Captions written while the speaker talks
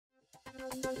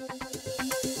Hello,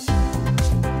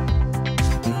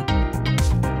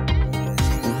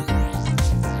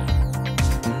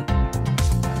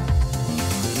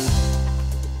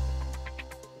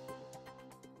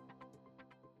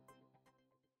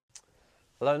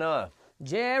 Noah.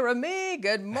 Jeremy,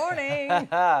 good morning.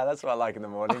 That's what I like in the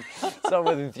morning.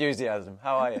 Someone with enthusiasm.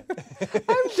 How are you?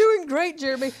 I'm doing great,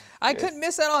 Jeremy. I couldn't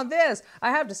miss out on this.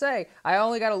 I have to say, I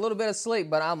only got a little bit of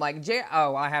sleep, but I'm like,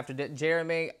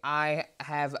 Jeremy, I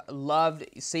have loved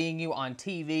seeing you on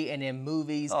TV and in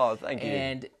movies. Oh, thank you.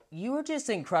 And you are just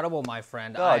incredible, my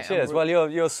friend. Oh, cheers. Well,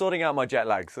 you're sorting out my jet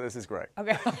lag, so this is great.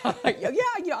 Okay.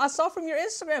 Yeah, I saw from your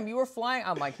Instagram you were flying.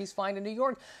 I'm like, he's flying to New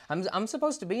York. I'm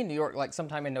supposed to be in New York like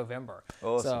sometime in November.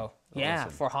 Awesome. So yeah,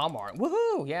 awesome. For Hallmark.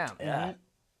 Woohoo! Yeah. Yeah.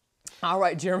 All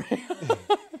right, Jeremy.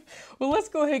 Well, let's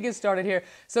go ahead and get started here.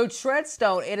 So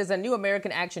Treadstone, it is a new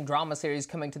American action drama series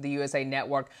coming to the USA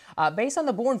Network based on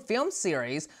the Bourne film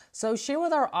series. So share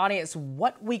with our audience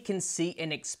what we can see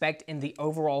and expect in the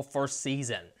overall first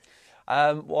season.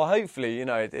 Well, hopefully, you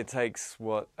know, it takes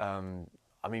what, I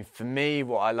mean, for me,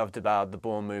 what I loved about the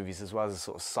Bourne movies, as well as the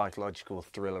sort of psychological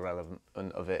thriller element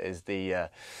of it, is the,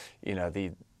 you know,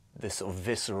 the sort of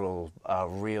visceral,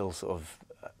 real sort of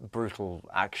brutal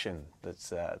action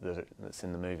that's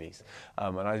in the movies.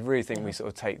 And I really think we sort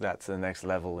of take that to the next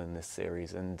level in this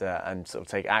series, and sort of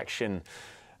take action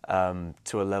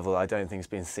to a level I don't think has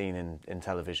been seen in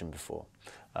television before.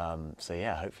 So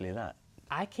yeah, hopefully that.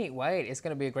 I can't wait. It's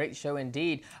going to be a great show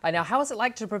indeed. Now, how is it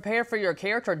like to prepare for your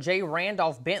character, J.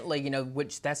 Randolph Bentley, you know,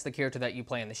 which that's the character that you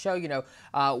play in the show, you know,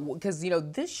 because, you know,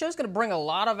 this show's going to bring a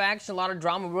lot of action, a lot of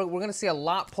drama. We're going to see a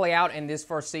lot play out in this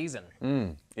first season.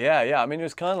 Yeah. I mean, it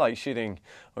was kind of like shooting,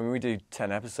 I mean, we do 10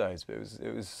 episodes, but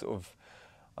it was sort of,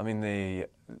 I mean, the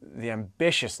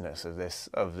ambitiousness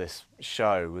of this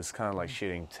show was kind of like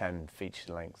shooting 10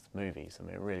 feature-length movies. I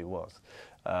mean, it really was.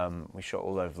 We shot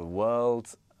all over the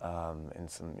world. In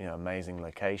some, you know, amazing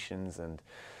locations, and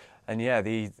yeah,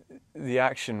 the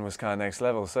action was kind of next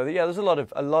level. So yeah, there's a lot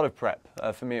of prep.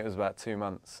 For me, it was about 2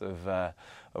 months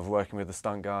of working with the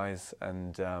stunt guys,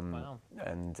 and Wow.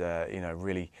 You know,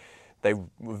 really, they were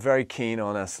very keen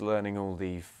on us learning all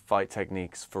the fight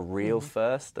techniques for real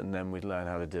first, and then we'd learn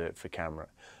how to do it for camera.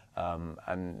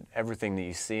 And everything that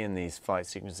you see in these fight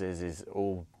sequences is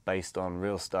all based on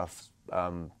real stuff.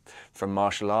 From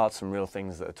martial arts and real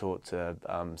things that are taught to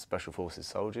special forces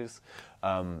soldiers.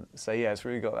 So yeah, it's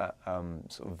really got that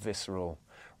sort of visceral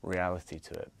reality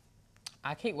to it.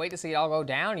 I can't wait to see it all go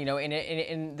down, you know,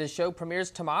 and the show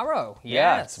premieres tomorrow.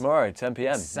 Yeah, Yes. tomorrow, 10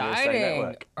 p.m.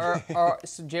 Exciting.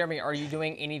 So Jeremy, are you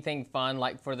doing anything fun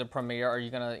like for the premiere? Are you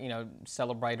going to, you know,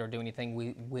 celebrate or do anything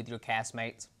with your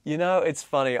castmates? You know, it's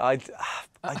funny. I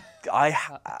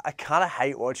kind of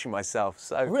hate watching myself.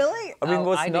 So Really? I mean,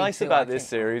 what's nice about this can't-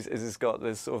 series is it's got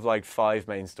this sort of like 5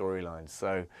 main storylines.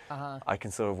 So I can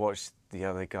sort of watch the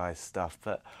other guys' stuff,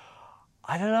 but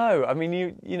I don't know. I mean,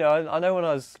 you know, I know when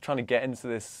I was trying to get into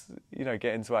this, you know,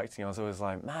 get into acting, I was always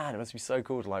like, man, it must be so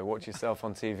cool to like watch yourself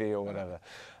on TV or whatever.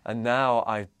 And now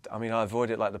I mean, I avoid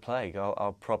it like the plague.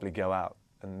 I'll probably go out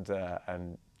and go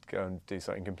and do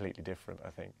something completely different.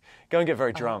 I think go and get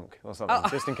very drunk or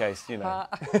something, just in case, you know.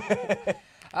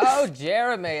 Oh,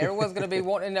 Jeremy, everyone's going to be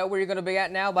wanting to know where you're going to be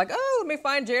at now. Like, oh, let me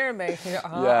find Jeremy.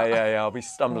 Yeah. I'll be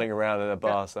stumbling around in a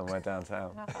bar somewhere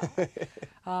downtown.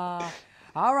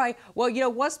 All right. Well, you know,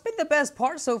 what's been the best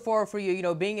part so far for you, you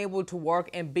know, being able to work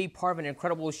and be part of an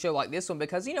incredible show like this one?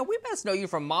 Because, you know, we best know you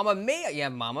from Mamma Mia. Yeah,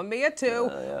 Mamma Mia too,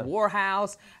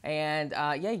 Warhouse. And,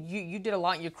 yeah, you did a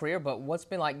lot in your career, but what's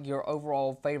been like your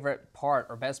overall favorite part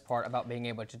or best part about being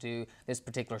able to do this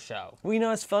particular show? Well, you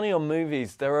know, it's funny on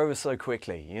movies, they're over so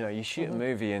quickly. You know, you shoot a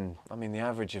movie in, I mean, the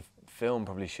average of film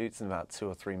probably shoots in about 2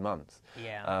 or 3 months.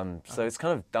 Yeah. So it's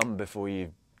kind of done before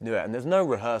you do it, and there's no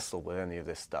rehearsal with any of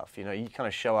this stuff. You know, you kind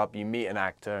of show up, you meet an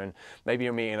actor, and maybe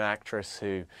you're meeting an actress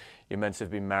who you're meant to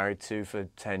have been married to for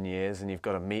 10 years, and you've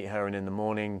got to meet her, and in the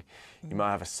morning you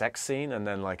might have a sex scene, and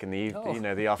then like in the you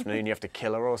know, the afternoon you have to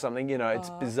kill her or something. You know,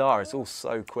 it's bizarre. It's all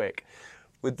so quick.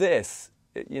 With this,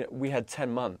 you know, we had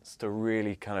 10 months to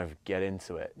really kind of get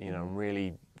into it. You know,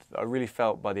 I really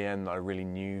felt by the end that I really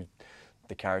knew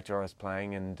the character I was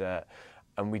playing, and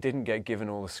we didn't get given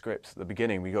all the scripts at the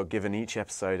beginning. We got given each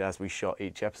episode as we shot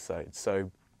each episode. So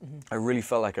I really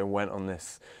felt like I went on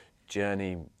this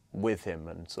journey with him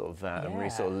and sort of and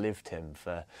really sort of lived him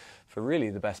for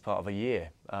really the best part of a year.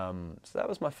 So that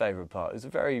was my favourite part. It was a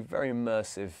very, very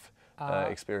immersive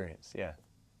experience. Yeah.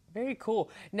 Very cool.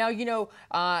 Now, you know,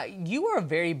 you are a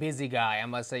very busy guy, I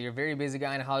must say. You're a very busy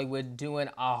guy in Hollywood doing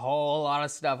a whole lot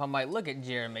of stuff. I'm like, look at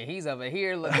Jeremy. He's over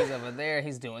here. Look, he's over there.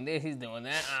 He's doing this. He's doing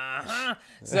that. Uh-huh.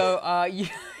 So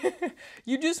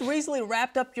you just recently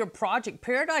wrapped up your project,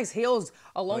 Paradise Hills,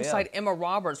 alongside Emma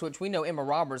Roberts, which we know Emma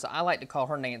Roberts. I like to call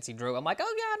her Nancy Drew. I'm like,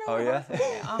 oh, yeah, I know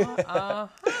her. Yeah?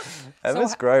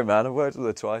 Emma's great, man. I've worked with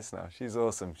her twice now. She's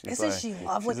awesome. Isn't she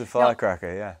lovely? She's a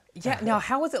firecracker, yeah. Yeah. Now,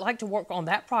 how was it like to work on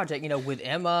that project, you know, with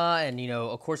Emma and, you know,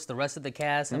 of course, the rest of the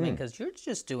cast? I mean, because you're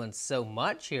just doing so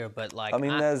much here, but like... I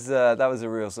mean, that was a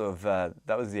real sort of...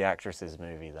 that was the actress's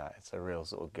movie, that. It's a real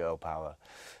sort of girl power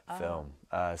film.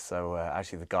 So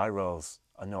actually, the guy roles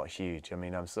are not huge. I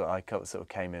mean, I sort of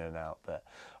came in and out, but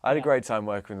I had a great time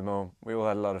working with them all. We all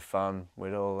had a lot of fun.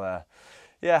 We'd all,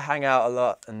 hang out a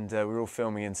lot, and we were all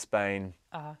filming in Spain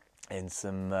in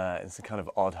some kind of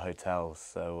odd hotels.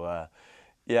 So,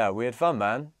 yeah, we had fun,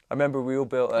 man. I remember we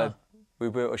built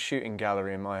a shooting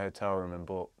gallery in my hotel room and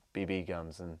bought BB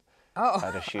guns and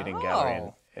had a shooting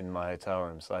gallery in my hotel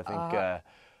room. So I think I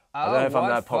don't know if I'm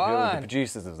that popular with the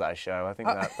producers of that show. I think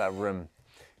that room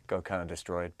got kind of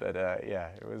destroyed, but yeah,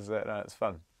 it was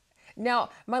fun. Now,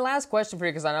 my last question for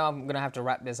you, because I know I'm going to have to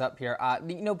wrap this up here,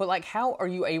 you know, but like, how are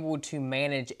you able to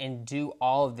manage and do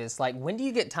all of this? Like, when do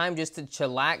you get time just to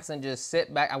chillax and just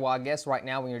sit back? Well, I guess right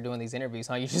now when you're doing these interviews,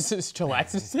 huh, you just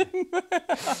chillax and sit.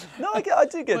 No, I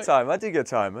do get time. I do get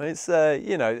time. It's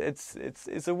you know,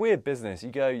 it's a weird business.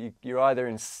 You're either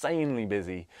insanely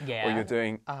busy or you're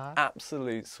doing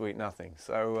absolute sweet nothing.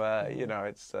 So you know,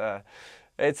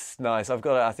 it's nice.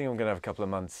 I think I'm gonna have a couple of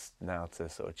months now to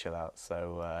sort of chill out.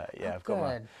 So yeah, I've got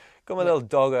my little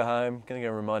dog at home. Gonna go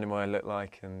remind him what I look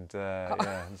like, and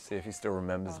yeah, and see if he still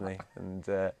remembers me. And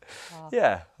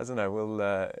yeah, I don't know.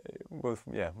 We'll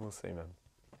see, man.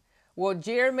 Well,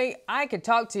 Jeremy, I could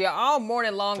talk to you all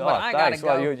morning long, but I gotta go.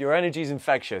 Well, your energy's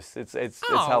infectious. It's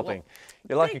helping.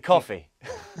 You're like a coffee.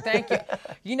 Thank you.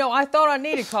 You know, I thought I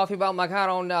needed coffee, but I'm like, I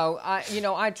don't know.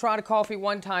 I tried a coffee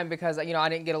one time because, you know, I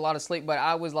didn't get a lot of sleep, but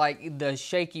I was like the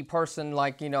shaky person,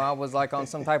 like, you know, I was like on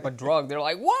some type of drug. They're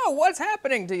like, whoa, what's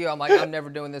happening to you? I'm like, I'm never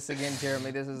doing this again,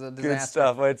 Jeremy. This is a disaster. Good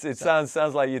stuff. Well, it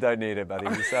sounds like you don't need it, buddy.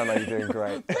 You sound like you're doing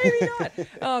great. Maybe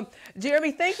not.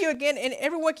 Jeremy, thank you again. And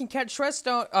everyone can catch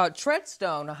Treadstone.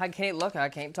 I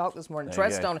can't talk this morning.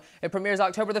 Treadstone. It premieres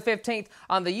October the 15th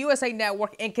on the USA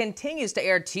Network and continues to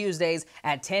air Tuesdays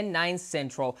at 10/9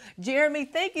 Central. Jeremy,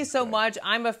 thank you so much.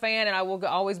 I'm a fan, and I will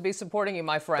always be supporting you,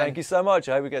 my friend. Thank you so much.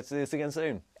 I hope we get to do this again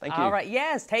soon. Thank you. All right.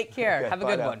 Yes. Take care. Okay, have a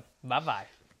good one. Bye-bye.